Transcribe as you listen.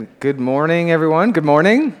Good morning, everyone. Good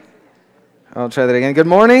morning. I'll try that again. Good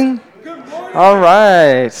morning. Good morning. All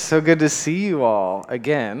right. So good to see you all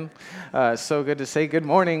again. So good to say good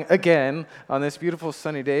morning again on this beautiful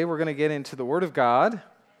sunny day. We're going to get into the Word of God.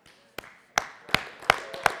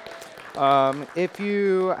 If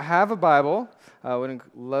you have a Bible, I would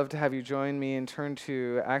love to have you join me and turn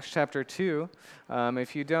to Acts chapter 2.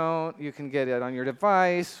 If you don't, you can get it on your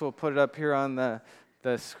device. We'll put it up here on the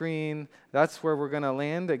screen. That's where we're going to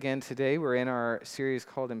land again today. We're in our series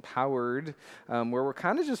called Empowered, where we're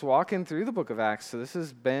kind of just walking through the book of Acts. So this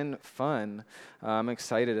has been fun. I'm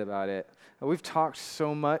excited about it. We've talked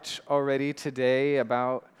so much already today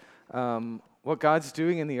about what God's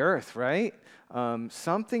doing in the earth, right?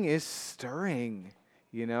 Something is stirring,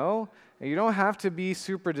 you know? And you don't have to be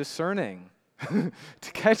super discerning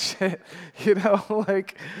to catch it,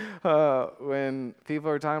 like when people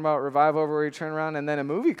are talking about revival where you turn around and then a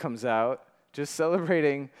movie comes out just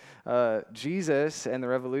celebrating Jesus and the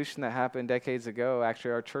revolution that happened decades ago.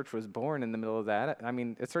 Actually, our church was born in the middle of that. I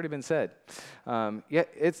mean, it's already been said.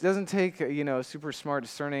 Yet it doesn't take a super smart,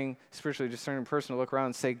 spiritually discerning person to look around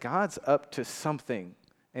and say, God's up to something,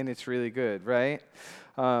 and it's really good, right?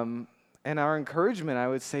 And our encouragement, I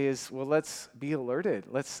would say, is, well, let's be alerted.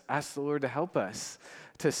 Let's ask the Lord to help us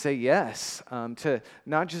to say yes, to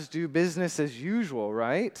not just do business as usual,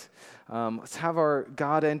 right? Let's have our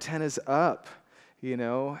God antennas up,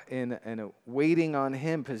 and waiting on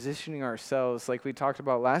Him, positioning ourselves, like we talked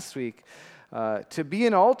about last week, to be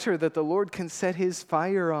an altar that the Lord can set His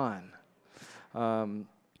fire on.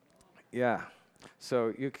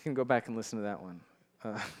 So you can go back and listen to that one.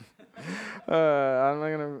 I'm not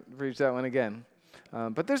going to preach that one again.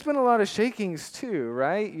 But there's been a lot of shakings too,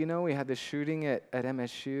 right? We had the shooting at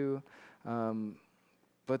MSU.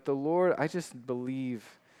 But the Lord, I just believe,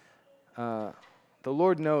 the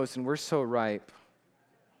Lord knows, and we're so ripe.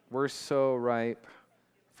 We're so ripe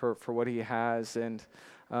for what He has. And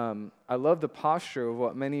I love the posture of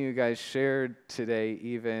what many of you guys shared today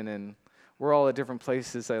even. And we're all at different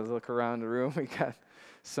places. I look around the room. We got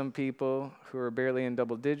some people who are barely in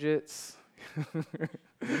double digits,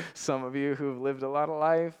 some of you who've lived a lot of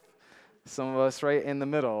life, some of us right in the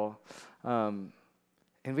middle. And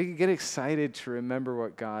we can get excited to remember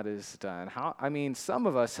what God has done. Some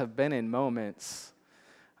of us have been in moments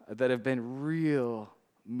that have been real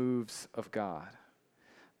moves of God.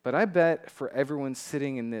 But I bet for everyone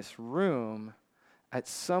sitting in this room, at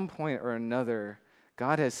some point or another,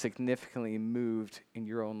 God has significantly moved in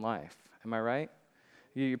your own life. Am I right?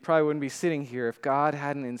 You probably wouldn't be sitting here if God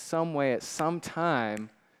hadn't in some way at some time,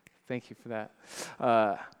 thank you for that,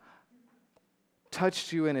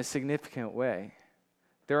 touched you in a significant way.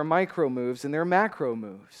 There are micro moves and there are macro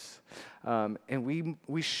moves. And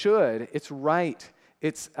we should, it's right,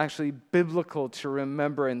 it's actually biblical to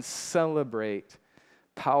remember and celebrate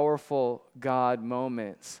powerful God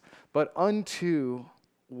moments. But unto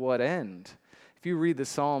what end? If you read the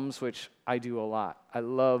Psalms, which I do a lot, I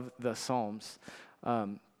love the Psalms.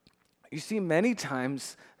 You see, many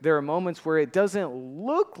times there are moments where it doesn't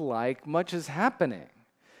look like much is happening,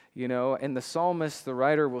 and the psalmist, the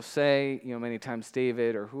writer will say, many times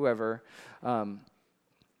David or whoever,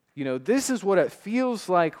 this is what it feels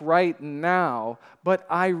like right now, but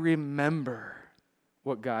I remember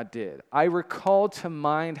what God did. I recall to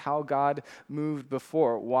mind how God moved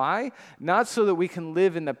before. Why? Not so that we can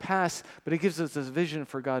live in the past, but it gives us this vision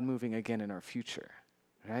for God moving again in our future.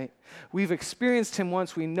 Right? We've experienced Him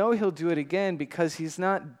once. We know He'll do it again because He's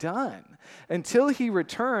not done. Until He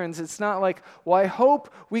returns, it's not like, well, I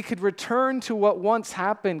hope we could return to what once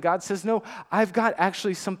happened. God says, no, I've got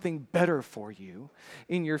actually something better for you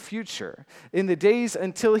in your future. In the days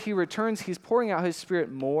until He returns, He's pouring out His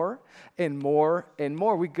Spirit more and more and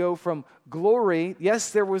more. We go from glory.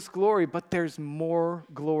 Yes, there was glory, but there's more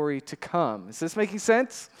glory to come. Is this making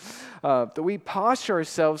sense? That we posture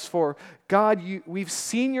ourselves for, God, we've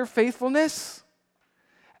seen your faithfulness,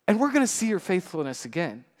 and we're going to see your faithfulness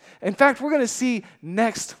again. In fact, we're going to see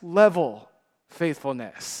next level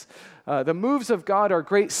faithfulness. The moves of God are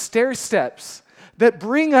great stair steps that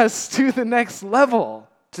bring us to the next level.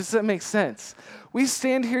 Does that make sense? We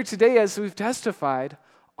stand here today, as we've testified,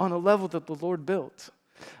 on a level that the Lord built,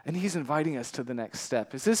 and He's inviting us to the next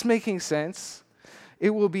step. Is this making sense?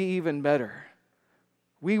 It will be even better.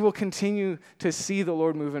 We will continue to see the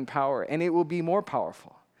Lord move in power, and it will be more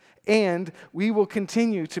powerful. And we will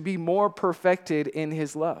continue to be more perfected in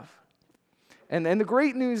His love. And the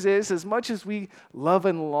great news is, as much as we love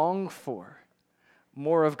and long for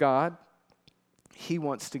more of God, He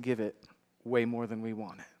wants to give it way more than we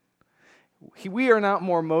want it. We are not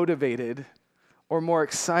more motivated or more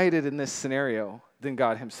excited in this scenario than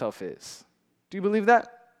God himself is. Do you believe that?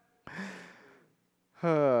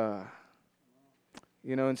 And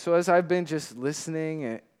so as I've been just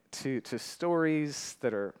listening to stories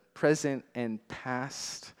that are present and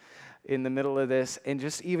past in the middle of this, and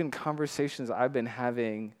just even conversations I've been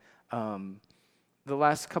having the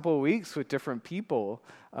last couple of weeks with different people,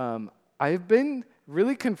 I've been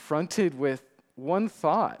really confronted with one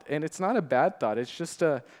thought, and it's not a bad thought, it's just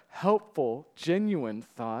a helpful, genuine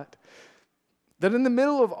thought, that in the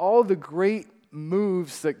middle of all the great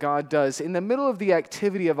moves that God does, in the middle of the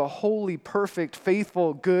activity of a holy, perfect,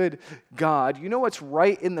 faithful, good God, you know what's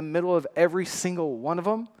right in the middle of every single one of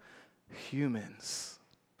them? Humans.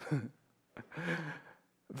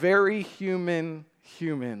 Very human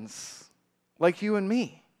humans, like you and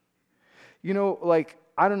me.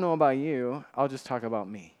 I don't know about you, I'll just talk about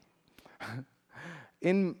me.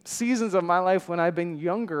 In seasons of my life when I've been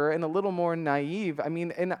younger and a little more naive,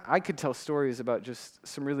 and I could tell stories about just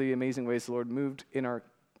some really amazing ways the Lord moved in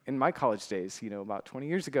my college days, about 20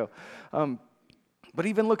 years ago. But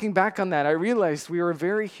even looking back on that, I realized we were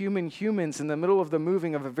very humans in the middle of the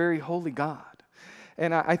moving of a very holy God.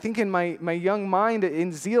 And I think in my young mind,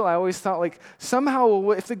 in zeal, I always thought somehow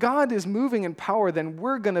if the God is moving in power, then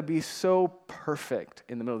we're going to be so perfect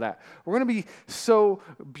in the middle of that. We're going to be so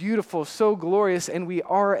beautiful, so glorious, and we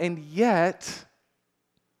are, and yet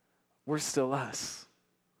we're still us.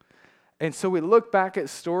 And so we look back at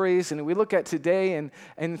stories and we look at today,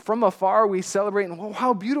 and from afar we celebrate, and wow,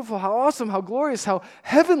 how beautiful, how awesome, how glorious, how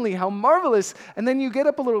heavenly, how marvelous. And then you get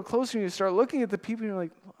up a little closer and you start looking at the people and you're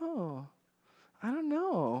like, oh, I don't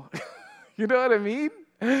know. You know what I mean?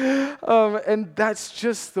 And that's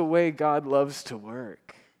just the way God loves to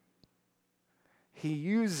work. He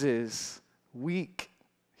uses weak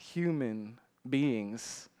human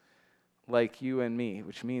beings like you and me,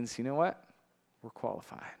 which means, you know what? We're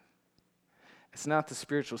qualified. It's not the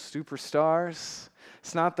spiritual superstars.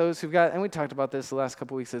 It's not those who've got, and we talked about this the last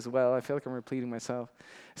couple weeks as well. I feel like I'm repeating myself.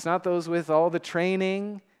 It's not those with all the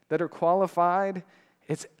training that are qualified.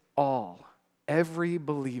 It's every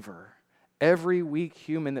believer, every weak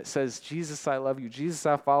human that says, Jesus, I love you, Jesus,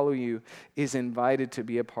 I follow you, is invited to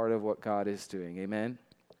be a part of what God is doing. Amen?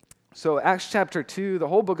 So Acts chapter 2, the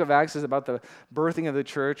whole book of Acts is about the birthing of the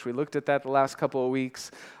church. We looked at that the last couple of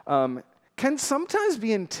weeks. Can sometimes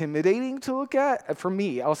be intimidating to look at, for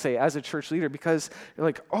me, I'll say, as a church leader, because you're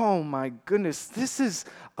like, oh my goodness, this is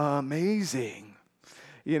amazing.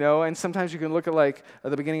 And sometimes you can look at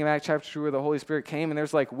the beginning of Acts chapter 2 where the Holy Spirit came and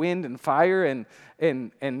there's wind and fire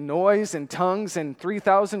and noise and tongues and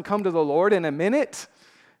 3,000 come to the Lord in a minute.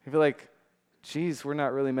 You feel like, geez, we're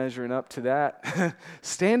not really measuring up to that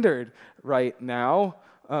standard right now.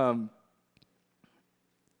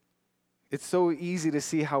 It's so easy to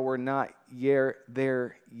see how we're not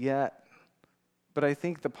there yet. But I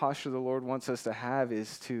think the posture the Lord wants us to have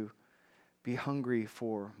is to be hungry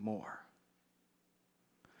for more.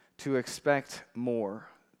 To expect more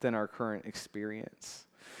than our current experience.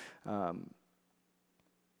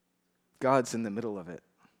 God's in the middle of it.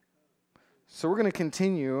 So we're going to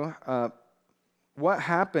continue. What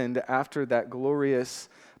happened after that glorious,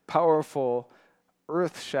 powerful,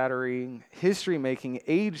 earth-shattering, history-making,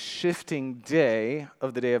 age-shifting day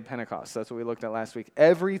of the day of Pentecost? That's what we looked at last week.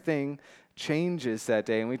 Everything changes that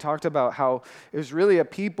day. And we talked about how it was really a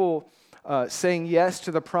people saying yes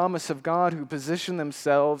to the promise of God, who positioned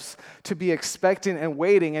themselves to be expectant and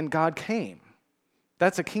waiting, and God came.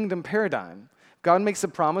 That's a kingdom paradigm. God makes a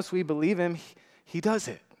promise, we believe him, he does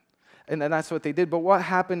it. And then that's what they did. But what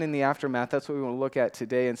happened in the aftermath, that's what we want to look at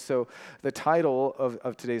today. And so the title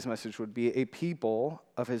of today's message would be A People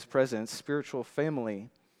of His Presence, Spiritual Family.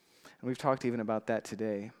 And we've talked even about that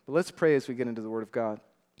today. But let's pray as we get into the Word of God.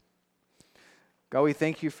 God, we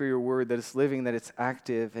thank you for your word, that it's living, that it's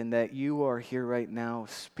active, and that you are here right now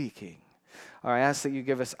speaking. I ask that you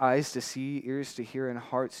give us eyes to see, ears to hear, and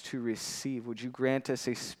hearts to receive. Would you grant us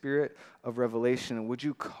a spirit of revelation, and would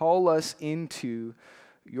you call us into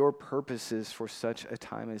your purposes for such a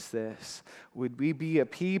time as this? Would we be a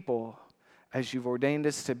people, as you've ordained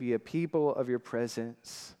us to be, a people of your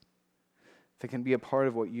presence that can be a part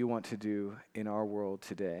of what you want to do in our world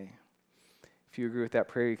today? If you agree with that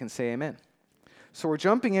prayer, you can say amen. So we're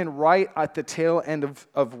jumping in right at the tail end of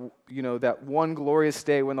that one glorious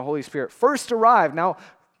day when the Holy Spirit first arrived. Now,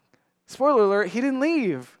 spoiler alert, he didn't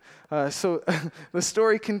leave. So the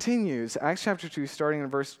story continues. Acts chapter 2, starting in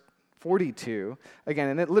verse 42. Again,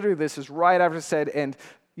 and this is right after it said, and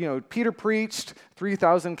Peter preached,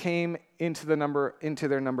 3,000 came into their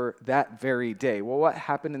number that very day. Well, what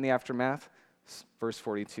happened in the aftermath? Verse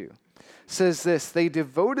 42 says this: they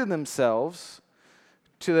devoted themselves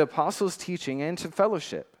to the apostles' teaching and to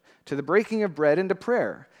fellowship, to the breaking of bread and to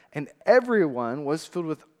prayer. And everyone was filled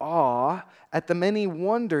with awe at the many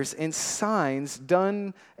wonders and signs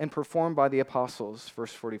done and performed by the apostles.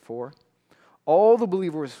 Verse 44. All the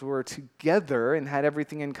believers were together and had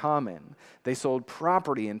everything in common. They sold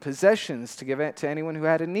property and possessions to give it to anyone who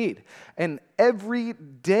had a need. And every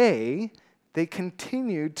day they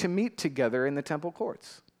continued to meet together in the temple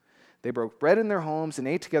courts. They broke bread in their homes and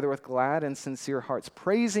ate together with glad and sincere hearts,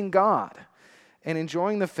 praising God and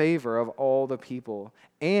enjoying the favor of all the people.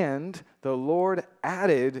 And the Lord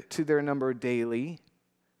added to their number daily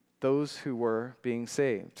those who were being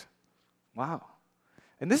saved. Wow.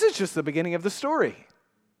 And this is just the beginning of the story.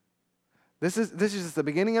 This is just the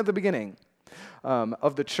beginning of the beginning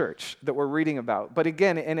of the church that we're reading about. But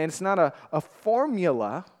again, and it's not a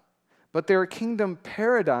formula, but there are kingdom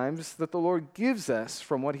paradigms that the Lord gives us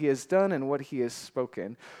from what he has done and what he has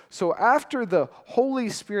spoken. So after the Holy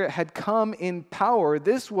Spirit had come in power,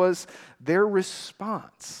 this was their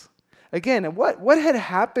response. Again, what had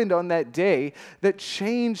happened on that day that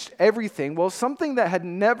changed everything? Well, something that had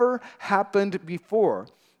never happened before.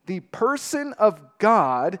 The person of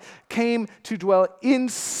God came to dwell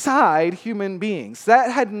inside human beings.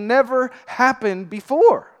 That had never happened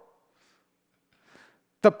before.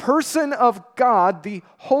 The person of God, the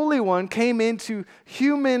Holy One, came into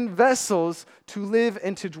human vessels to live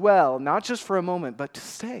and to dwell, not just for a moment, but to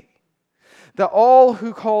stay. That all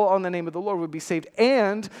who call on the name of the Lord would be saved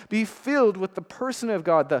and be filled with the person of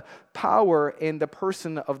God, the power and the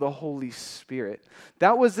person of the Holy Spirit.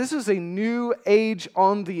 This was a new age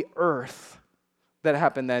on the earth that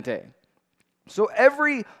happened that day. So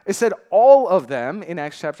it said all of them, in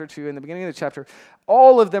Acts chapter 2, in the beginning of the chapter,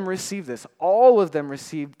 all of them received this. All of them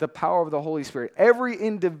received the power of the Holy Spirit. Every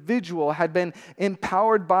individual had been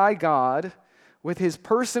empowered by God with his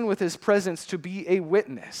person, with his presence, to be a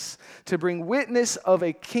witness, to bring witness of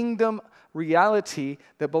a kingdom reality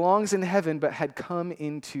that belongs in heaven but had come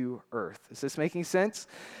into earth. Is this making sense?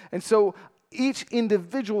 And so each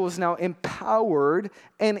individual is now empowered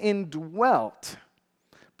and indwelt.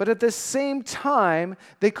 But at the same time,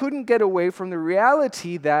 they couldn't get away from the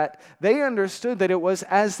reality that they understood that it was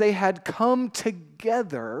as they had come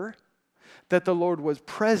together that the Lord was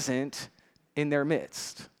present in their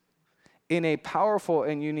midst in a powerful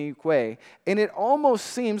and unique way. And it almost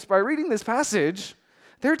seems, by reading this passage,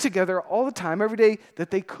 they're together all the time, every day,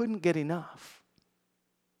 that they couldn't get enough.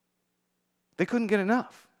 They couldn't get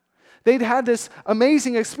enough. They'd had this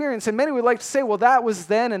amazing experience, and many would like to say, well, that was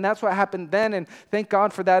then, and that's what happened then, and thank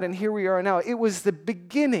God for that, and here we are now. It was the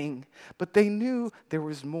beginning, but they knew there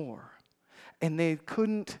was more, and they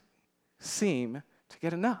couldn't seem to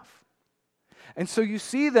get enough. And so you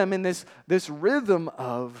see them in this rhythm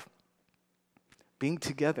of being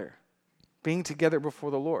together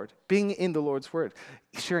before the Lord, being in the Lord's Word,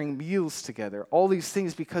 sharing meals together, all these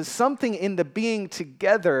things, because something in the being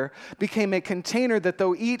together became a container that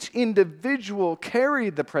though each individual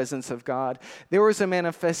carried the presence of God, there was a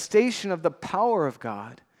manifestation of the power of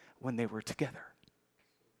God when they were together.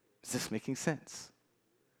 Is this making sense?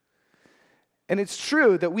 And it's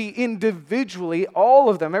true that we individually, all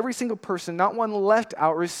of them, every single person, not one left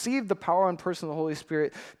out, received the power and person of the Holy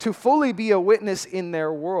Spirit to fully be a witness in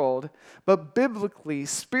their world. But biblically,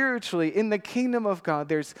 spiritually, in the kingdom of God,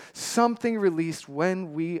 there's something released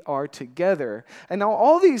when we are together. And now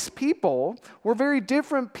all these people were very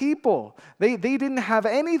different people. They didn't have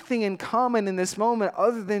anything in common in this moment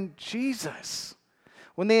other than Jesus.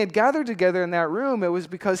 When they had gathered together in that room, it was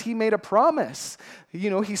because he made a promise.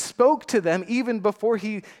 He spoke to them even before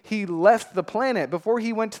he left the planet. Before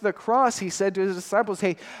he went to the cross, he said to his disciples,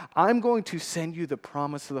 hey, I'm going to send you the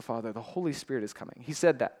promise of the Father. The Holy Spirit is coming. He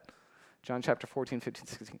said that. John chapter 14, 15,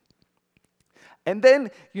 16. And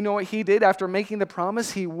then, you know what he did after making the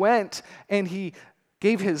promise? He went and he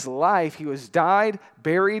gave his life. He was died,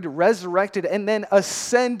 buried, resurrected, and then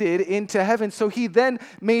ascended into heaven. So he then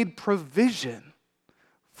made provision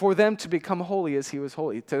for them to become holy as he was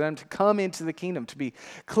holy, to them to come into the kingdom, to be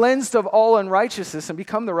cleansed of all unrighteousness and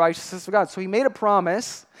become the righteousness of God. So he made a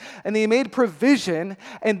promise, and he made provision,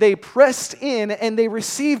 and they pressed in, and they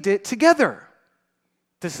received it together.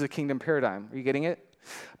 This is a kingdom paradigm. Are you getting it?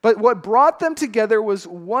 But what brought them together was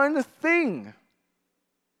one thing.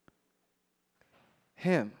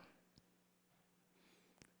 Him.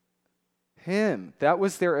 That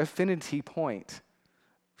was their affinity point.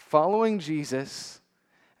 Following Jesus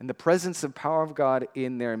and the presence and power of God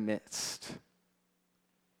in their midst.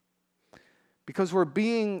 Because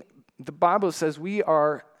the Bible says we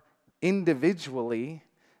are individually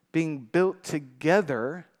being built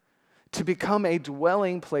together to become a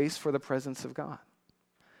dwelling place for the presence of God.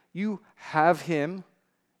 You have him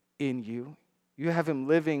in you. You have him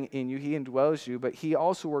living in you. He indwells you, but he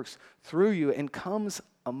also works through you and comes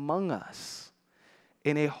among us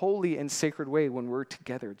in a holy and sacred way when we're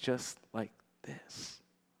together just like this.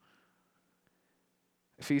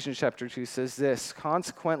 Ephesians chapter 2 says this,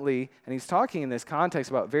 consequently, and he's talking in this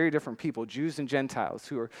context about very different people, Jews and Gentiles,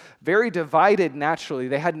 who are very divided naturally.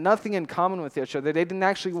 They had nothing in common with each other. They didn't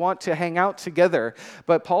actually want to hang out together.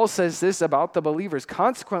 But Paul says this about the believers.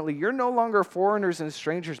 Consequently, you're no longer foreigners and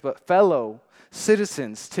strangers, but fellow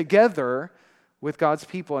citizens together with God's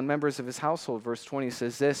people and members of his household. Verse 20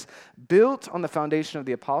 says this, built on the foundation of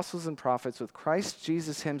the apostles and prophets with Christ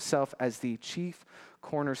Jesus himself as the chief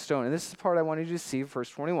cornerstone. And this is the part I wanted you to see, verse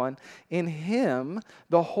 21. In him,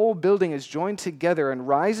 the whole building is joined together and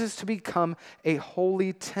rises to become a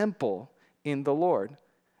holy temple in the Lord.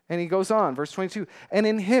 And he goes on, verse 22, and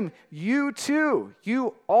in him, you too,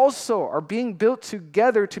 you also are being built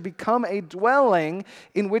together to become a dwelling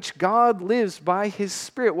in which God lives by his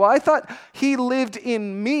Spirit. Well, I thought he lived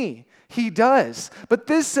in me. He does. But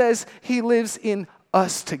this says he lives in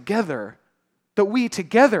us together, that we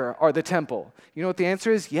together are the temple. You know what the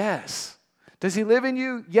answer is? Yes. Does he live in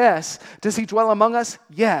you? Yes. Does he dwell among us?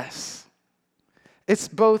 Yes. It's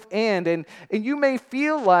both and you may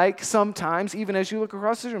feel like sometimes, even as you look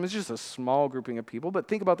across this room, it's just a small grouping of people, but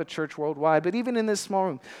think about the church worldwide. But even in this small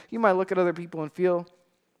room, you might look at other people and feel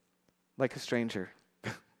like a stranger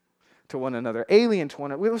to one another, alien to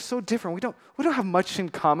one another. We're so different. We don't have much in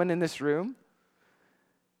common in this room.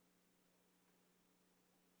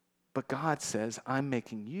 But God says, I'm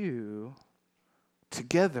making you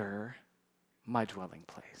together my dwelling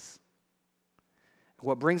place.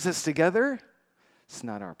 What brings us together? It's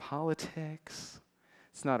not our politics.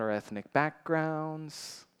 It's not our ethnic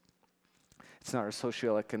backgrounds. It's not our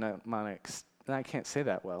socioeconomic, I can't say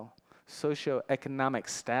that well, socioeconomic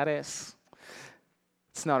status.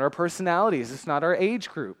 It's not our personalities. It's not our age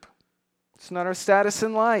group. It's not our status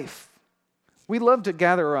in life. We love to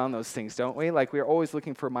gather around those things, don't we? Like we're always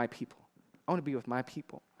looking for my people. I want to be with my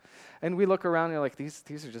people. And we look around and you're like,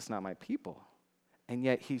 these are just not my people. And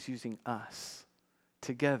yet he's using us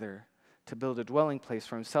together to build a dwelling place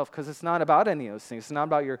for himself, because it's not about any of those things. It's not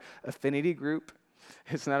about your affinity group.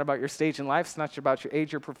 It's not about your stage in life. It's not about your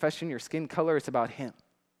age, your profession, your skin color. It's about him.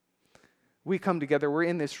 We come together. We're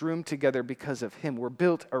in this room together because of him. We're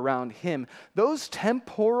built around him. Those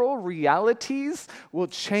temporal realities will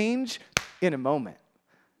change in a moment.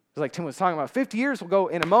 Like Tim was talking about, 50 years will go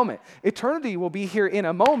in a moment. Eternity will be here in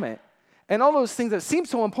a moment. And all those things that seem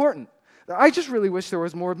so important. I just really wish there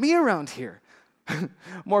was more of me around here.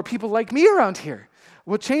 More people like me around here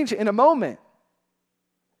will change in a moment.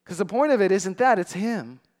 Because the point of it isn't that, it's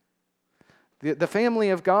him. The family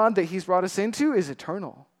of God that he's brought us into is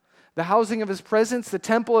eternal. The housing of his presence, the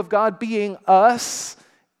temple of God being us,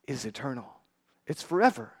 is eternal. It's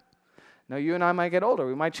forever. Now, you and I might get older.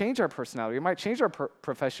 We might change our personality. We might change our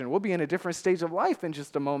profession. We'll be in a different stage of life in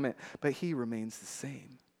just a moment, but he remains the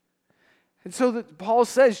same. And so Paul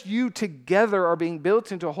says, you together are being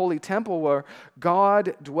built into a holy temple where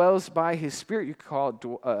God dwells by his Spirit. You could call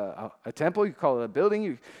it a temple. You could call it a building.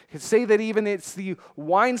 You could say that even it's the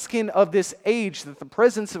wineskin of this age, that the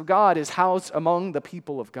presence of God is housed among the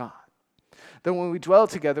people of God. That when we dwell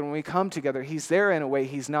together, when we come together, he's there in a way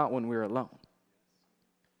he's not when we're alone.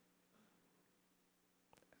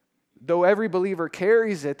 Though every believer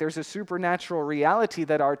carries it, there's a supernatural reality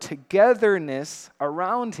that our togetherness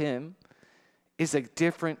around him is a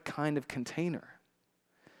different kind of container.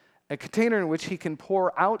 A container in which he can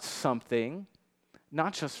pour out something,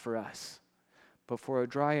 not just for us, but for a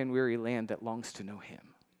dry and weary land that longs to know him.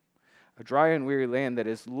 A dry and weary land that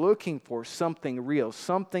is looking for something real,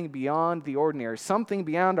 something beyond the ordinary, something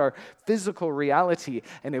beyond our physical reality.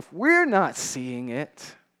 And if we're not seeing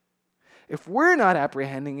it, if we're not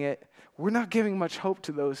apprehending it, we're not giving much hope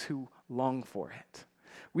to those who long for it.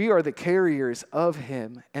 We are the carriers of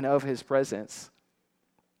him and of his presence.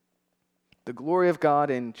 The glory of God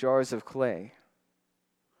in jars of clay.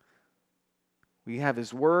 We have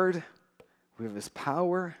his word, we have his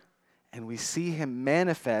power, and we see him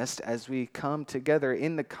manifest as we come together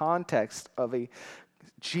in the context of a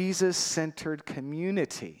Jesus-centered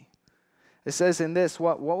community. It says in this,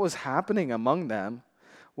 what was happening among them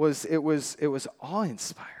was it was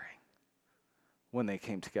awe-inspiring. When they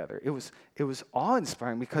came together. It was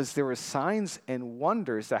awe-inspiring because there were signs and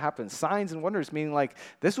wonders that happened. Signs and wonders meaning like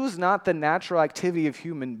this was not the natural activity of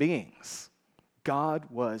human beings. God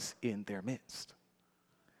was in their midst.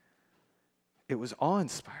 It was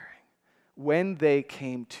awe-inspiring. When they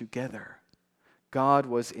came together, God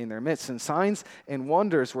was in their midst, and signs and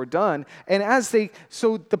wonders were done. And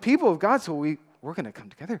so the people of God, we're going to come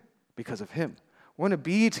together because of him. We're going to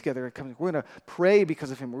be together. We're going to pray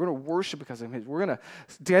because of him. We're going to worship because of him. We're going to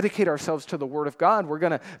dedicate ourselves to the word of God. We're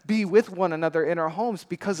going to be with one another in our homes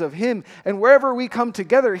because of him. And wherever we come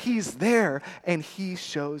together, he's there and he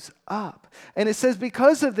shows up. And it says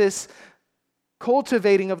because of this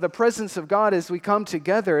cultivating of the presence of God as we come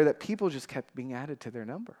together, that people just kept being added to their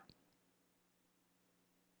number.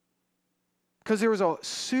 Because there was a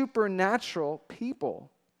supernatural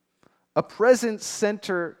people, a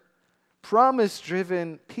presence-centered,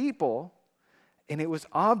 promise-driven people, and it was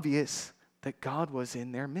obvious that God was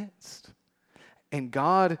in their midst. And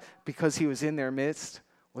God, because he was in their midst,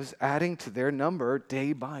 was adding to their number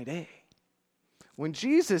day by day. When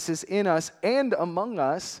Jesus is in us and among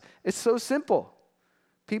us, it's so simple.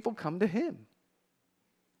 People come to him.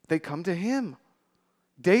 They come to him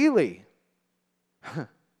daily.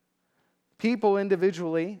 People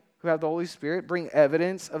individually who have the Holy Spirit bring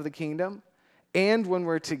evidence of the kingdom. And when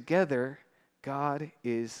we're together, God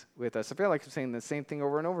is with us. I feel like I'm saying the same thing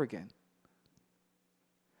over and over again.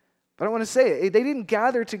 But I want to say it. They didn't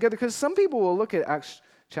gather together because some people will look at Acts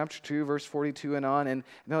chapter 2, verse 42 and on, and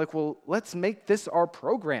they're like, well, let's make this our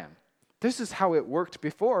program. This is how it worked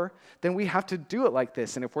before. Then we have to do it like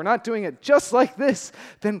this. And if we're not doing it just like this,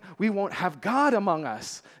 then we won't have God among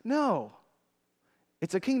us. No.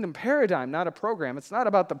 It's a kingdom paradigm, not a program. It's not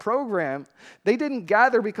about the program. They didn't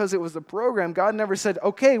gather because it was a program. God never said,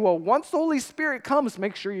 okay, well, once the Holy Spirit comes,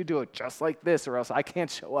 make sure you do it just like this or else I can't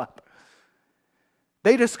show up.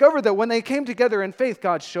 They discovered that when they came together in faith,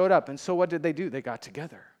 God showed up. And so what did they do? They got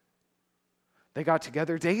together. They got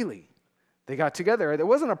together daily. They got together. It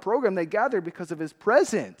wasn't a program. They gathered because of his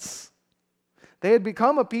presence. They had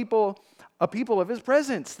become a people of his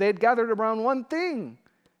presence. They had gathered around one thing,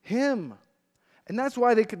 him. And that's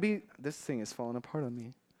why they could be, this thing is falling apart on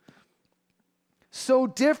me, so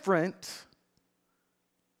different,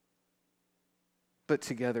 but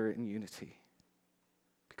together in unity.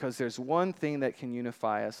 Because there's one thing that can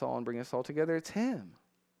unify us all and bring us all together. It's him.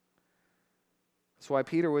 That's why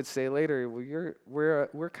Peter would say later, well,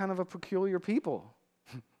 we're kind of a peculiar people.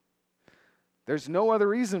 There's no other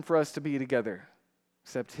reason for us to be together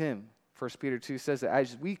except him. 1 Peter 2 says that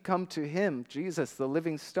as we come to him, Jesus, the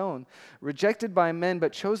living stone, rejected by men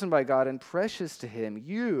but chosen by God and precious to him,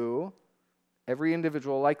 you, every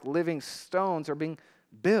individual, like living stones, are being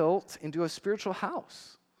built into a spiritual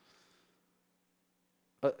house.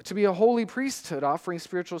 To be a holy priesthood, offering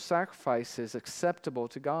spiritual sacrifices acceptable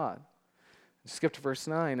to God. Skip to verse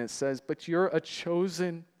 9. It says, but you're a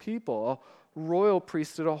chosen people, a royal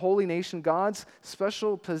priesthood, a holy nation, God's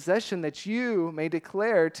special possession, that you may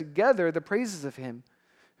declare together the praises of him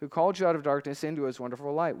who called you out of darkness into his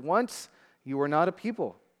wonderful light. Once you were not a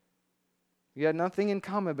people. You had nothing in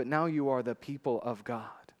common, but now you are the people of God.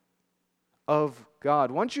 Of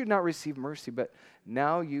God. Once you had not received mercy, but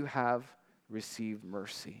now you have received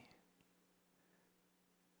mercy.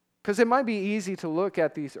 Because it might be easy to look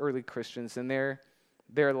at these early Christians and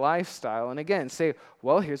their lifestyle, and again say,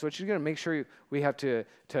 well, here's what you're going to make sure we have to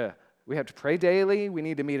pray daily. We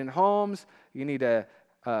need to meet in homes. You need to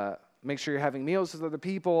make sure you're having meals with other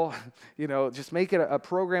people. Just make it a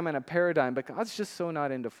program and a paradigm. But God's just so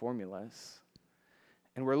not into formulas.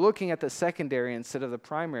 And we're looking at the secondary instead of the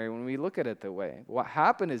primary when we look at it that way. What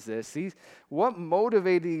happened is this. What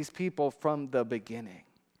motivated these people from the beginning?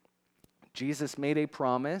 Jesus made a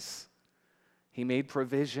promise. He made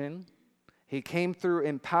provision. He came through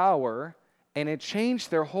in power, and it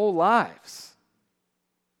changed their whole lives.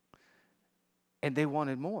 And they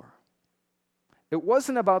wanted more. It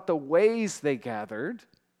wasn't about the ways they gathered,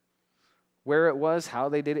 where it was, how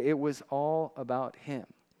they did it. It was all about him.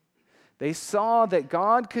 They saw that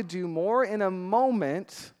God could do more in a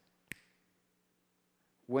moment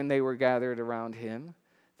when they were gathered around him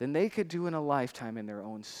than they could do in a lifetime in their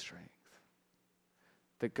own strength.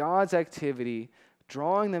 That God's activity,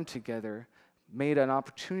 drawing them together, made an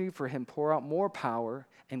opportunity for him to pour out more power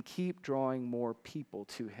and keep drawing more people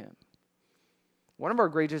to him. One of our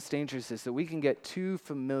greatest dangers is that we can get too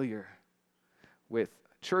familiar with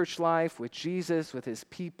church life, with Jesus, with his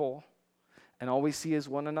people, and all we see is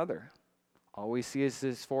one another. All we see is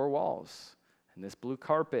this four walls and this blue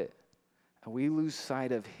carpet, and we lose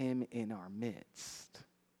sight of him in our midst.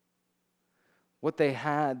 What they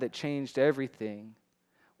had that changed everything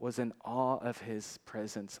was an awe of his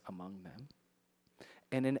presence among them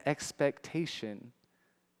and an expectation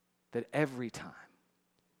that every time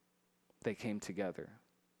they came together,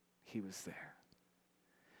 he was there.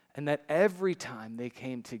 And that every time they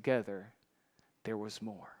came together, there was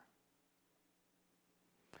more.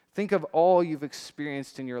 Think of all you've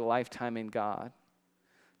experienced in your lifetime in God.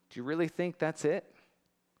 Do you really think that's it?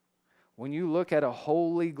 When you look at a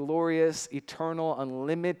holy, glorious, eternal,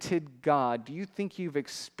 unlimited God, do you think you've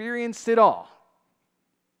experienced it all?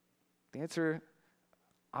 The answer,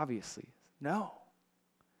 obviously, is no.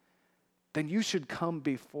 Then you should come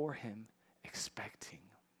before him expecting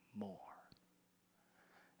more.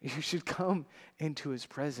 You should come into his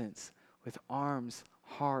presence with arms,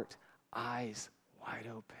 heart, eyes wide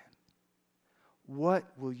open. What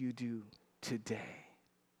will you do today?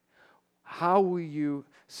 How will you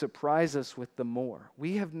surprise us with the more?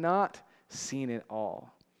 We have not seen it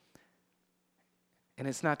all. And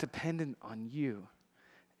it's not dependent on you.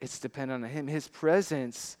 It's dependent on him. His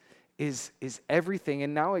presence is everything.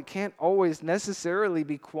 And now it can't always necessarily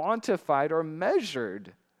be quantified or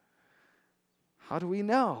measured. How do we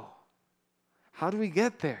know? How do we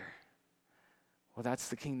get there? Well, that's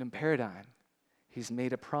the kingdom paradigm. He's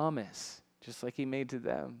made a promise, just like he made to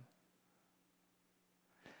them.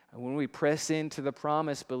 And when we press into the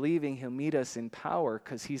promise, believing he'll meet us in power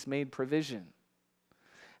because he's made provision.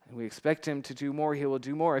 And we expect him to do more, he will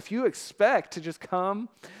do more. If you expect to just come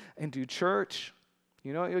and do church,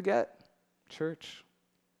 you know what you'll get? Church.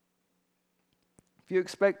 If you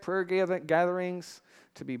expect prayer gatherings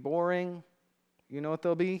to be boring, you know what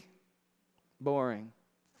they'll be? Boring.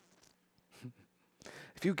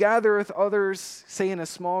 If you gather with others, say in a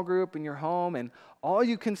small group in your home, and all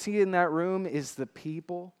you can see in that room is the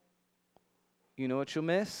people, you know what you'll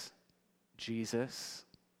miss? Jesus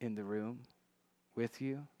in the room with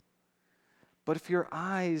you. But if your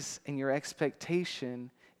eyes and your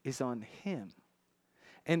expectation is on him,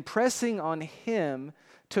 and pressing on him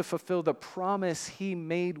to fulfill the promise he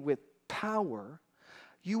made with power,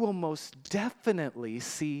 you will most definitely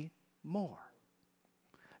see more.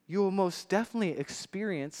 You will most definitely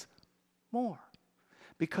experience more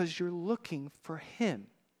because you're looking for him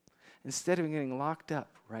instead of getting locked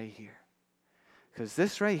up right here. Because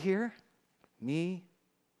this right here, me,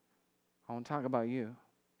 I won't talk about you,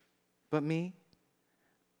 but me,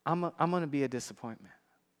 I'm going to be a disappointment.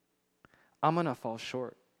 I'm going to fall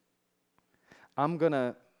short. I'm going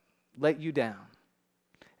to let you down.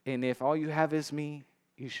 And if all you have is me,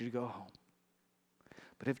 you should go home.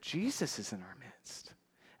 But if Jesus is in our midst,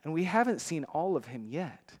 and we haven't seen all of him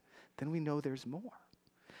yet, then we know there's more.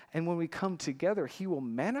 And when we come together, he will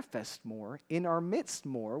manifest more in our midst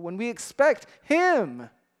more when we expect him.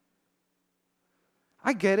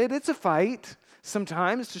 I get it. It's a fight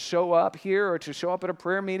sometimes to show up here or to show up at a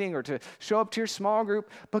prayer meeting or to show up to your small group.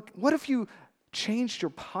 But what if you changed your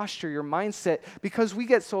posture, your mindset? Because we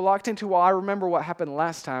get so locked into, well, I remember what happened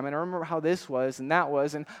last time, and I remember how this was and that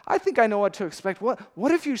was, and I think I know what to expect.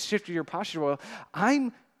 What if you shifted your posture? Well,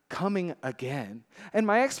 I'm coming again. And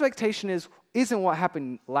my expectation isn't what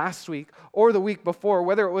happened last week or the week before,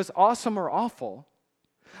 whether it was awesome or awful.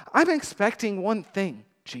 I'm expecting one thing,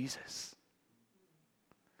 Jesus.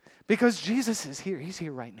 Because Jesus is here. He's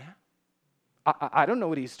here right now. I don't know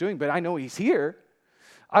what he's doing, but I know he's here.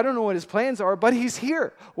 I don't know what his plans are, but he's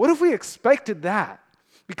here. What if we expected that?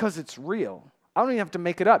 Because it's real. I don't even have to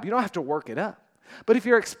make it up. You don't have to work it up. But if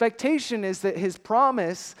your expectation is that his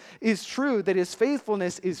promise is true, that his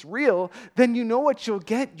faithfulness is real, then you know what you'll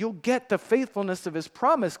get. You'll get the faithfulness of his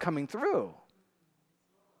promise coming through.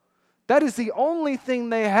 That is the only thing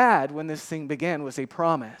they had when this thing began, was a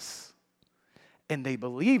promise. And they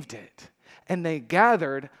believed it. And they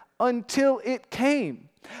gathered until it came.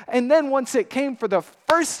 And then once it came for the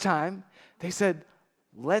first time, they said,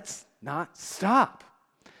 let's not stop.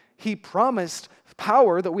 He promised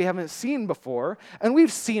power that we haven't seen before, and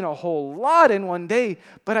we've seen a whole lot in one day,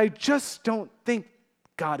 but I just don't think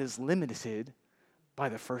God is limited by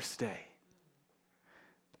the first day.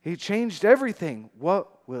 He changed everything.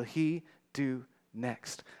 What will he do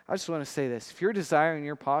next? I just want to say this. If your desire and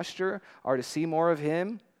your posture are to see more of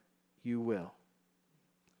him, you will.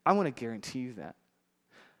 I want to guarantee you that.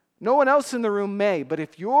 No one else in the room may, but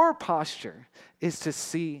if your posture is to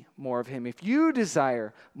see more of him, if you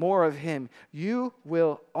desire more of him, you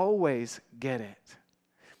will always get it.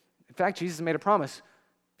 In fact, Jesus made a promise.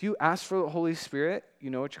 If you ask for the Holy Spirit,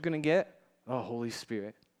 you know what you're going to get? Oh, Holy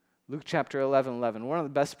Spirit. Luke chapter 11:11, one of the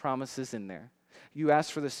best promises in there. You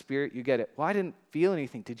ask for the Spirit, you get it. Well, I didn't feel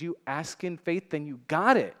anything. Did you ask in faith? Then you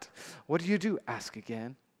got it. What do? Ask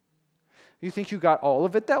again. You think you got all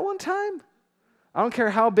of it that one time? I don't care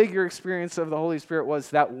how big your experience of the Holy Spirit was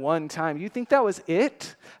that one time. You think that was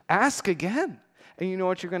it? Ask again. And you know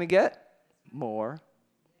what you're going to get? More.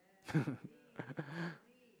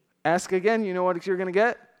 Ask again. You know what you're going to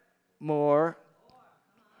get? More.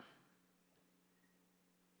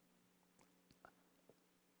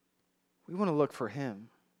 we want to look for him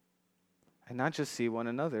and not just see one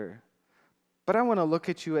another. But I want to look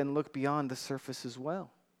at you and look beyond the surface as well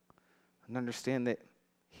and understand that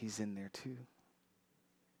he's in there too.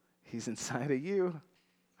 He's inside of you.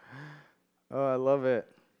 Oh, I love it.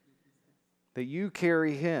 That you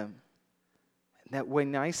carry him. And that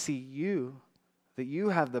when I see you, that you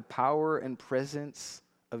have the power and presence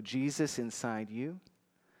of Jesus inside you,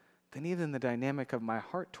 then even the dynamic of my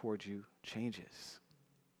heart towards you changes.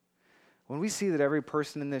 When we see that every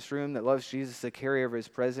person in this room that loves Jesus is a carrier of his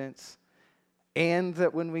presence, and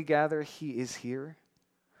that when we gather, he is here,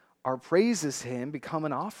 our praises to him become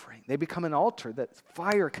an offering. They become an altar that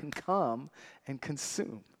fire can come and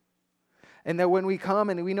consume. And that when we come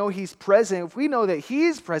and we know he's present, if we know that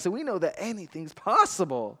he's present, we know that anything's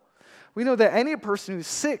possible. We know that any person who's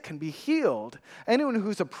sick can be healed. Anyone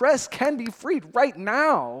who's oppressed can be freed right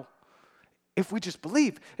now. If we just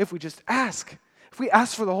believe, if we just ask. If we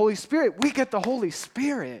ask for the Holy Spirit, we get the Holy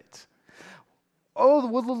Spirit. Oh,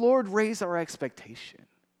 will the Lord raise our expectation?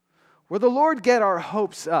 Will the Lord get our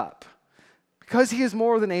hopes up? Because he is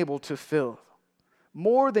more than able to fill.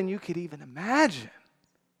 More than you could even imagine.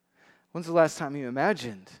 When's the last time you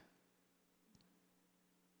imagined?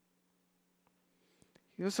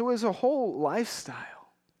 So it was a whole lifestyle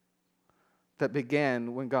that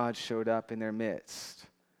began when God showed up in their midst.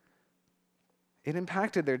 It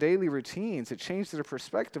impacted their daily routines. It changed their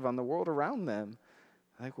perspective on the world around them.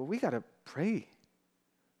 Like, well, we got to pray.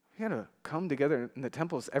 We got to come together in the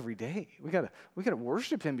temples every day. We got to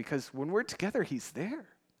worship him because when we're together, he's there.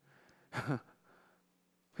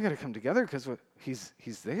 We got to come together because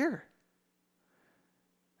he's there.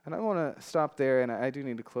 And I want to stop there, and I do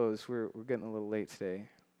need to close. We're getting a little late today.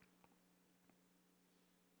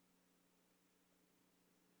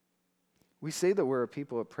 We say that we're a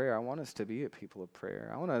people of prayer. I want us to be a people of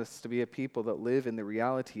prayer. I want us to be a people that live in the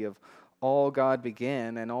reality of all God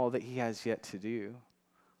began and all that he has yet to do.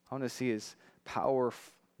 I want to see his power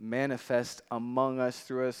manifest among us,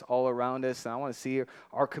 through us, all around us. And I want to see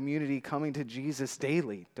our community coming to Jesus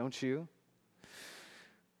daily, don't you?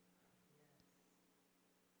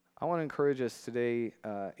 I want to encourage us today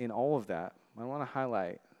in all of that. I want to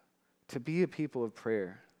highlight to be a people of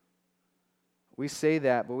prayer. We say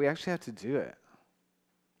that, but we actually have to do it.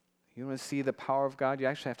 You want to see the power of God, you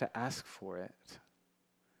actually have to ask for it.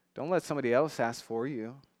 Don't let somebody else ask for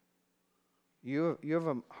you. You have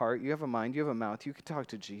a heart, you have a mind, you have a mouth. You can talk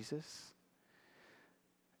to Jesus.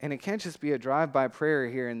 And it can't just be a drive-by prayer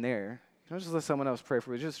here and there. You don't just let someone else pray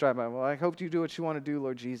for you. Just drive by. Well, I hope you do what you want to do,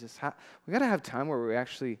 Lord Jesus. We got to have time where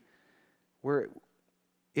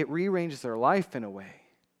it rearranges our life in a way.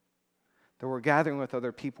 That we're gathering with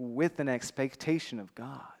other people with an expectation of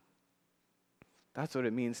God. That's what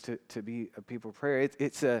it means to be a people of prayer.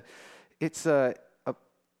 It's a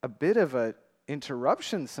bit of an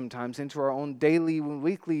interruption sometimes into our own daily and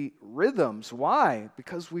weekly rhythms. Why?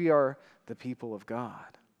 Because we are the people of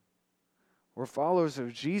God. We're followers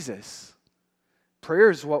of Jesus. Prayer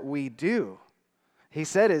is what we do. He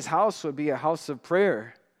said his house would be a house of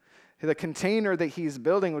prayer. The container that he's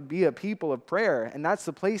building would be a people of prayer, and that's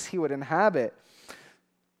the place he would inhabit.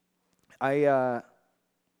 When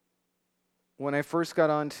I first got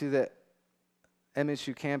onto the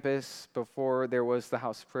MSU campus, before there was the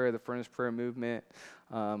House of Prayer, the Furnace Prayer movement,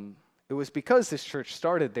 it was because this church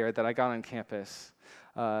started there that I got on campus.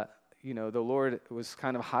 The Lord was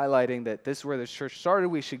kind of highlighting that this is where this church started.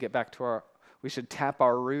 We should get back to we should tap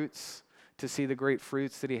our roots to see the great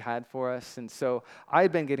fruits that he had for us. And so I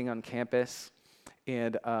had been getting on campus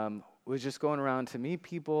and was just going around to meet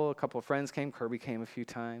people. A couple of friends came. Kirby came a few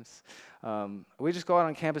times. We just go out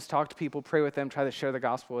on campus, talk to people, pray with them, try to share the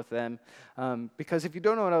gospel with them. Because if you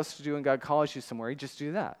don't know what else to do and God calls you somewhere, you just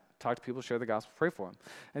do that. Talk to people, share the gospel, pray for them.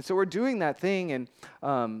 And so we're doing that thing, and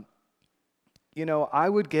I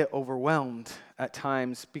would get overwhelmed at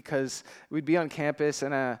times because we'd be on campus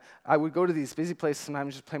and I would go to these busy places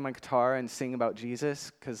sometimes, just play my guitar and sing about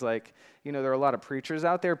Jesus because, there are a lot of preachers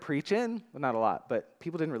out there preaching. Well, not a lot, but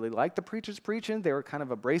people didn't really like the preachers preaching. They were kind of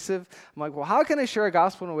abrasive. I'm like, well, how can I share a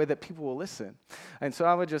gospel in a way that people will listen? And so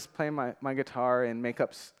I would just play my guitar and make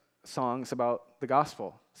up songs about the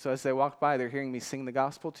gospel. So as they walked by, they're hearing me sing the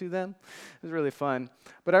gospel to them. It was really fun.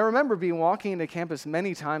 But I remember walking into campus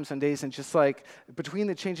many times on days, and just between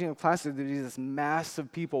the changing of classes, there'd be this mass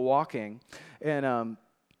of people walking. And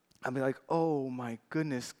I'd be like, oh my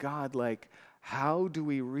goodness, God, how do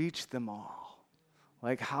we reach them all?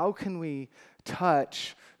 How can we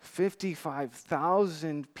touch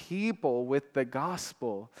 55,000 people with the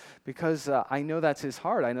gospel? Because I know that's his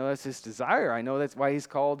heart. I know that's his desire. I know that's why he's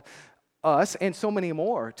called us and so many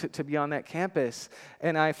more to be on that campus.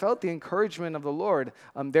 And I felt the encouragement of the Lord.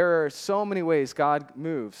 There are so many ways God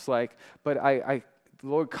moves, but the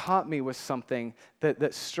Lord caught me with something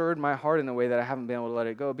that stirred my heart in a way that I haven't been able to let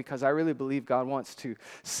it go, because I really believe God wants to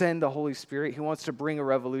send the Holy Spirit. He wants to bring a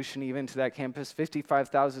revolution even to that campus.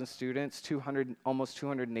 55,000 students, almost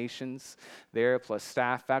 200 nations there, plus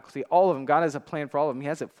staff, faculty, all of them. God has a plan for all of them. He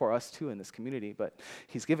has it for us too in this community, but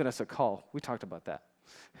He's given us a call. We talked about that.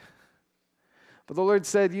 But the Lord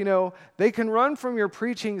said, they can run from your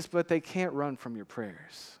preachings, but they can't run from your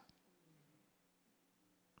prayers.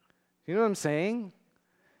 You know what I'm saying?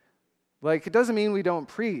 It doesn't mean we don't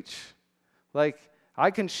preach.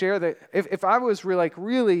 I can share that if I was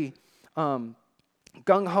really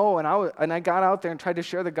gung-ho and I got out there and tried to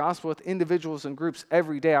share the gospel with individuals and groups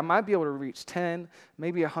every day, I might be able to reach 10,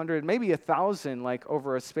 maybe 100, maybe 1,000,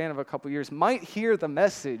 over a span of a couple years, might hear the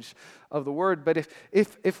message of the word. But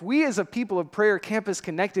if we as a people of prayer, Campus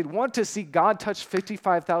Connected, want to see God touch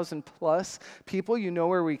 55,000 plus people,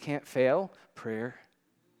 where we can't fail? Prayer.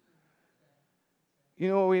 You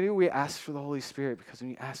know what we do? We ask for the Holy Spirit, because when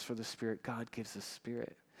you ask for the Spirit, God gives the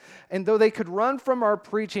Spirit. And though they could run from our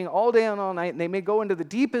preaching all day and all night, and they may go into the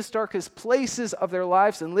deepest, darkest places of their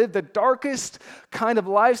lives and live the darkest kind of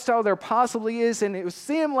lifestyle there possibly is, and it would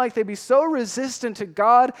seem like they'd be so resistant to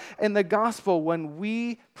God and the gospel, when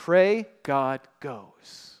we pray, God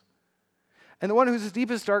goes. And the one who's the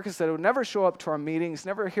deepest, darkest, that would never show up to our meetings,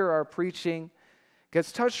 never hear our preaching,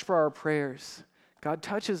 gets touched for our prayers. God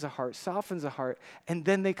touches a heart, softens a heart, and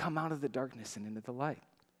then they come out of the darkness and into the light.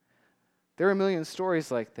 There are a million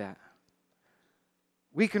stories like that.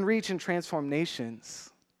 We can reach and transform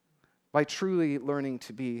nations by truly learning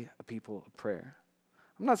to be a people of prayer.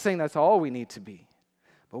 I'm not saying that's all we need to be,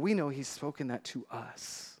 but we know He's spoken that to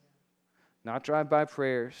us. Not drive-by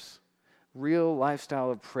prayers, real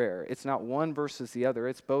lifestyle of prayer. It's not one versus the other,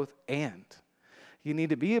 it's both and. You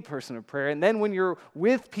need to be a person of prayer. And then when you're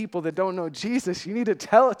with people that don't know Jesus, you need to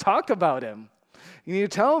talk about Him. You need to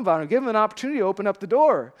tell them about Him. Give them an opportunity to open up the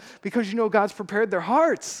door, because God's prepared their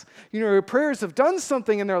hearts. Your prayers have done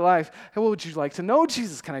something in their life. Hey, well, would you like to know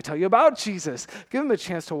Jesus? Can I tell you about Jesus? Give them a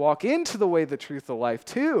chance to walk into the way, the truth, the life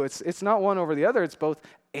too. It's not one over the other. It's both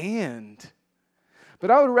and.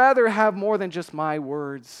 But I would rather have more than just my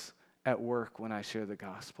words at work when I share the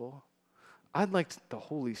gospel. I'd like the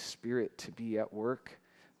Holy Spirit to be at work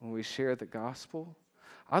when we share the gospel.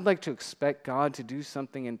 I'd like to expect God to do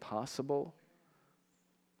something impossible.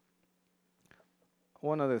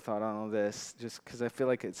 One other thought on all this, just because I feel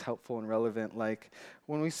like it's helpful and relevant.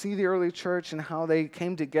 When we see the early church and how they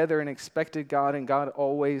came together and expected God, and God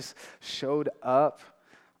always showed up,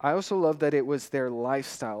 I also love that it was their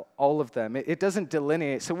lifestyle, all of them. It doesn't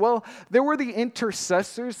delineate. So, there were the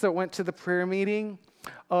intercessors that went to the prayer meeting,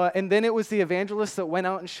 and then it was the evangelists that went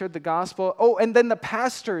out and shared the gospel. Oh, and then the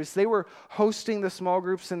pastors, they were hosting the small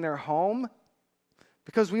groups in their home,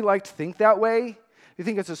 because we like to think that way. You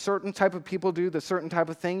think it's a certain type of people do the certain type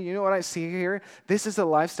of thing. You know what I see here? This is a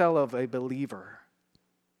lifestyle of a believer.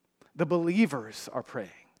 The believers are praying.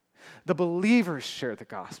 The believers share the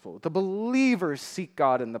gospel. The believers seek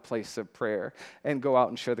God in the place of prayer and go out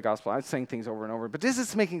and share the gospel. I'm saying things over and over, but this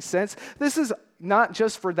is making sense. This is not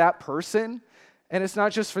just for that person, and it's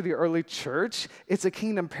not just for the early church. It's a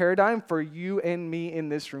kingdom paradigm for you and me in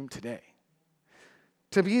this room today.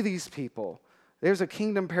 To be these people, there's a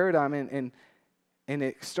kingdom paradigm, and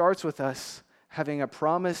it starts with us having a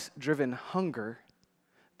promise-driven hunger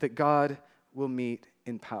that God will meet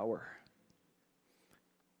in power.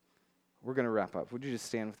 We're going to wrap up. Would you just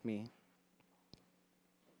stand with me?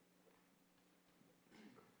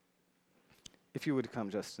 If you would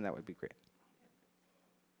come, Justin, that would be great.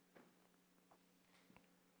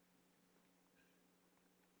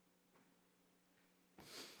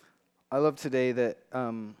 I love today that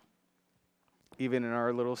even in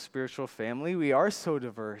our little spiritual family, we are so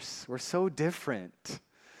diverse. We're so different.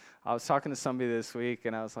 I was talking to somebody this week,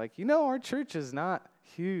 and I was like, our church is not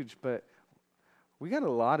huge, but we got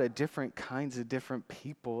a lot of different kinds of different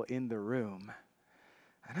people in the room.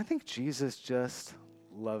 And I think Jesus just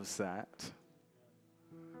loves that.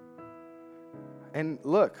 And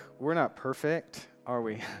look, we're not perfect, are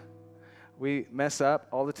we? We mess up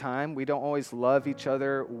all the time. We don't always love each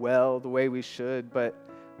other well the way we should, but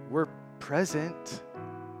we're present.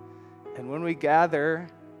 And when we gather,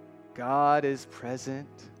 God is present.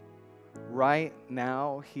 Right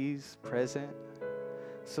now, He's present.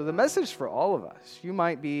 So the message for all of us, you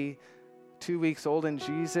might be 2 weeks old in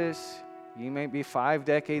Jesus. You might be 5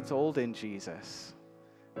 decades old in Jesus.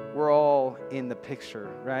 We're all in the picture,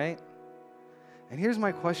 right? And here's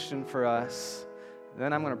my question for us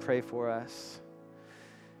then I'm going to pray for us,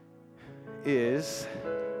 is,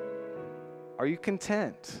 are you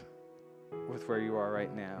content with where you are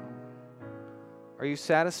right now? Are you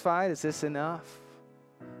satisfied? Is this enough?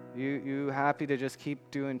 You happy to just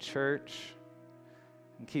keep doing church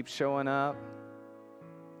and keep showing up?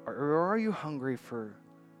 Or are you hungry for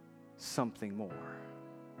something more?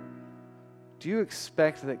 Do you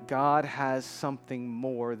expect that God has something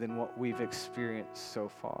more than what we've experienced so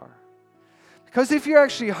far? Because if you're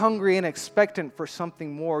actually hungry and expectant for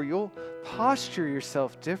something more, you'll posture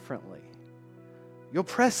yourself differently. You'll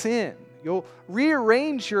press in. You'll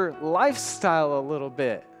rearrange your lifestyle a little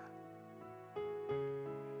bit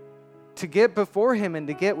to get before Him and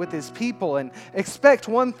to get with His people and expect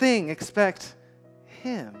one thing, expect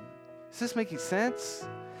Him. Is this making sense?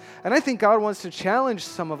 And I think God wants to challenge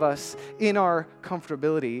some of us in our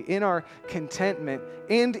comfortability, in our contentment,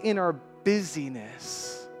 and in our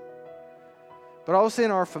busyness. But also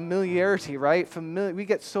in our familiarity, right? We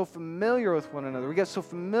get so familiar with one another. We get so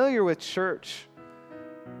familiar with church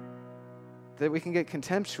that we can get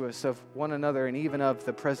contemptuous of one another and even of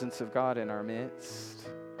the presence of God in our midst.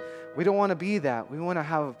 We don't want to be that. We want to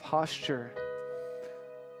have a posture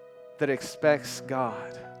that expects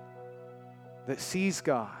God, that sees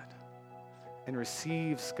God, and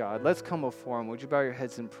receives God. Let's come before Him. Would you bow your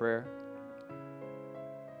heads in prayer?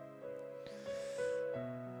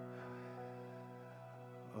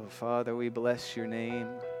 Oh, Father, we bless your name.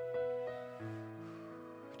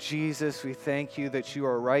 Jesus, we thank you that you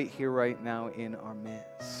are right here, right now in our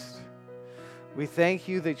midst. We thank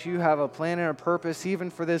you that you have a plan and a purpose even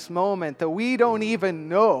for this moment that we don't even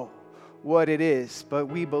know what it is, but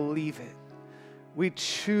we believe it. We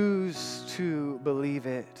choose to believe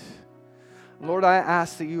it. Lord, I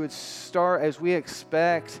ask that you would start as we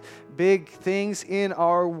expect big things in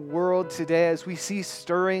our world today, as we see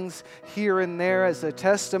stirrings here and there, as the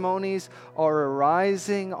testimonies are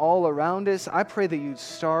arising all around us. I pray that you'd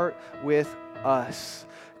start with us.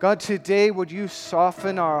 God, today would you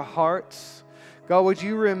soften our hearts? God, would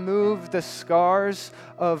you remove the scars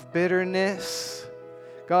of bitterness,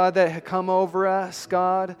 God, that had come over us,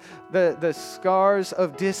 God, the scars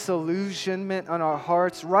of disillusionment on our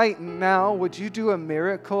hearts. Right now, would you do a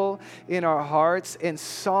miracle in our hearts and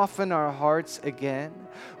soften our hearts again?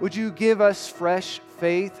 Would you give us fresh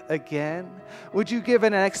faith again? Would you give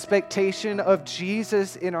an expectation of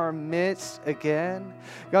Jesus in our midst again?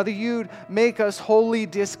 God, that you'd make us wholly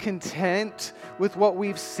discontent with what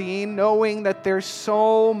we've seen, knowing that there's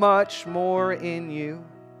so much more in you.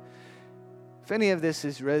 If any of this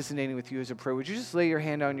is resonating with you as a prayer, would you just lay your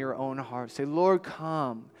hand on your own heart? Say, Lord,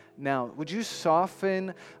 come now. Would you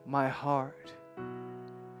soften my heart?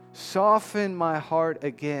 Soften my heart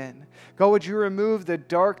again. God, would you remove the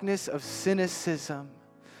darkness of cynicism?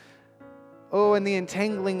 Oh, and the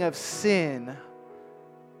entangling of sin.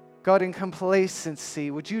 God, in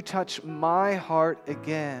complacency, would you touch my heart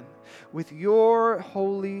again with your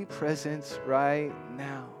holy presence right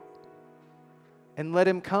now? And let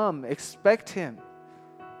Him come. Expect Him.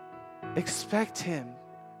 Expect Him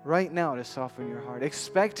right now to soften your heart.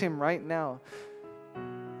 Expect Him right now.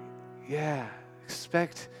 Yeah,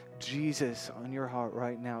 expect Jesus on your heart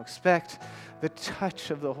right now. Expect the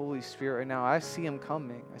touch of the Holy Spirit right now. I see Him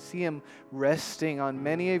coming. I see Him resting on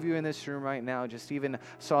many of you in this room right now. Just even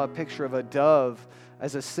saw a picture of a dove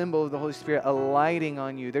as a symbol of the Holy Spirit alighting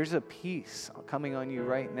on you. There's a peace coming on you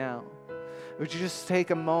right now. Would you just take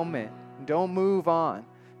a moment? Don't move on.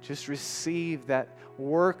 Just receive that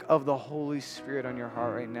work of the Holy Spirit on your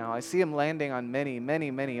heart right now. I see Him landing on many,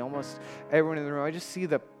 many, many, almost everyone in the room. I just see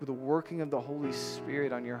the working of the Holy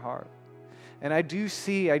Spirit on your heart. And I do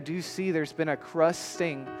see there's been a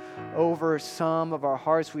crusting over some of our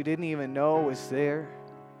hearts we didn't even know was there.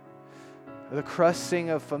 The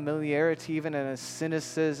crusting of familiarity, even in a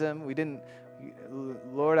cynicism.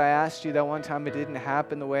 Lord, I asked you that one time, it didn't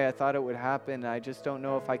happen the way I thought it would happen. I just don't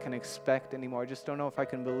know if I can expect anymore. I just don't know if I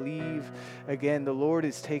can believe again. The Lord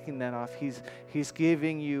is taking that off. He's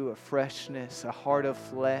giving you a freshness, a heart of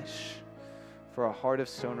flesh for a heart of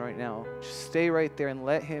stone right now. Just stay right there and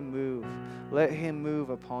let Him move. Let Him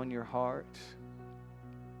move upon your heart.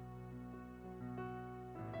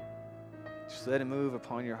 Just let Him move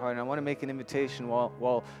upon your heart. And I want to make an invitation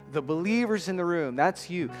while the believers in the room, that's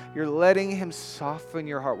you. You're letting Him soften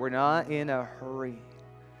your heart. We're not in a hurry.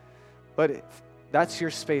 But that's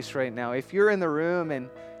your space right now. If you're in the room and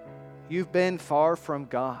You've been far from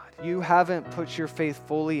God. You haven't put your faith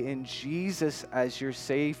fully in Jesus as your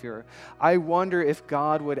Savior. I wonder if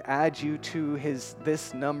God would add you to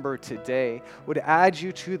this number today, would add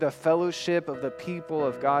you to the fellowship of the people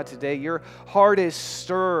of God today. Your heart is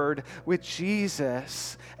stirred with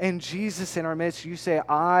Jesus, and Jesus in our midst. You say,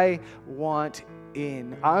 I want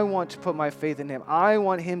in. I want to put my faith in Him. I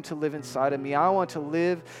want Him to live inside of me. I want to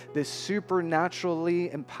live this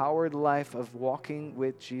supernaturally empowered life of walking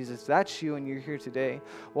with Jesus. That's you, and you're here today.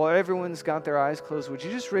 While everyone's got their eyes closed, would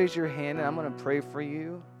you just raise your hand, and I'm going to pray for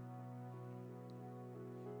you?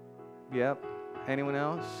 Yep. Anyone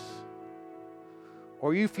else?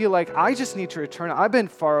 Or you feel like, I just need to return. I've been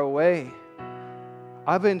far away.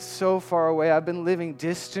 I've been so far away. I've been living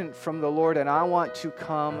distant from the Lord, and I want to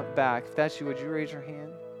come back. If that's you, would you raise your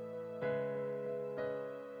hand?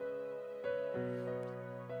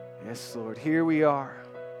 Yes, Lord. Here we are.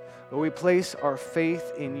 Lord, we place our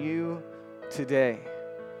faith in you today.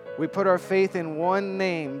 We put our faith in one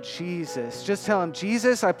name, Jesus. Just tell Him,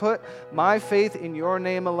 Jesus, I put my faith in your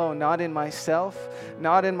name alone, not in myself,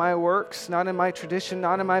 not in my works, not in my tradition,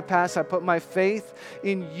 not in my past. I put my faith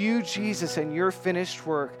in you, Jesus, and your finished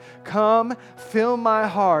work. Come, fill my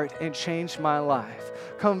heart and change my life.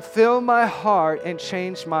 Come, fill my heart and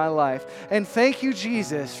change my life. And thank you,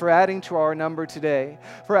 Jesus, for adding to our number today,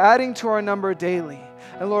 for adding to our number daily.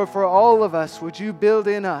 And Lord, for all of us, would you build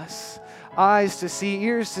in us eyes to see,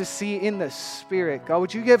 ears to see in the Spirit. God,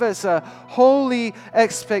 would you give us a holy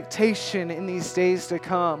expectation in these days to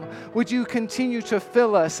come? Would you continue to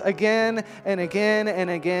fill us again and again and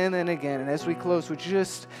again and again? And as we close, would you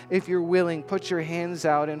just, if you're willing, put your hands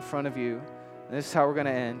out in front of you. And this is how we're going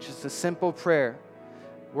to end. Just a simple prayer.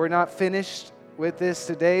 We're not finished with this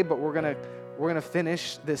today, but we're going to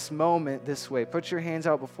finish this moment this way. Put your hands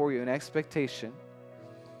out before you in expectation.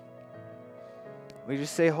 We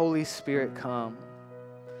just say, Holy Spirit, come.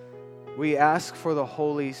 We ask for the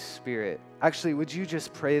Holy Spirit. Actually, would you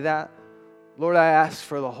just pray that? Lord, I ask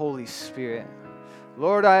for the Holy Spirit.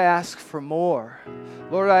 Lord, I ask for more.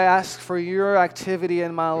 Lord, I ask for your activity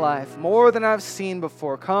in my life, more than I've seen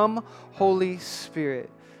before. Come, Holy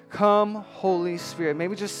Spirit. Come, Holy Spirit.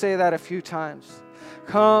 Maybe just say that a few times.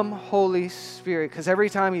 Come, Holy Spirit, because every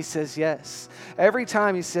time He says yes, every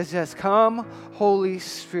time He says yes, come, Holy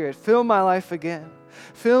Spirit, fill my life again.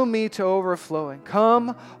 Fill me to overflowing.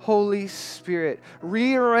 Come, Holy Spirit,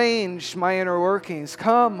 rearrange my inner workings.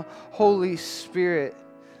 Come, Holy Spirit,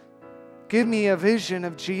 give me a vision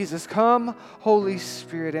of Jesus. Come, Holy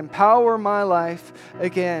Spirit, empower my life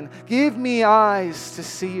again. Give me eyes to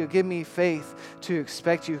see you. Give me faith to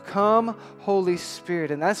expect you. Come, Holy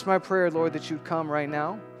Spirit. And that's my prayer, Lord, that you'd come right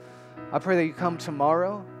now. I pray that you come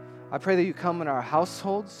tomorrow. I pray that you come in our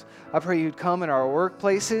households. I pray you'd come in our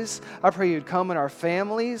workplaces. I pray you'd come in our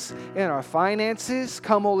families, in our finances.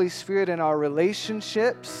 Come, Holy Spirit, in our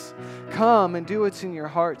relationships. Come and do what's in your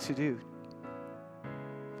heart to do.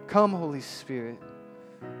 Come, Holy Spirit.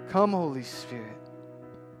 Come, Holy Spirit.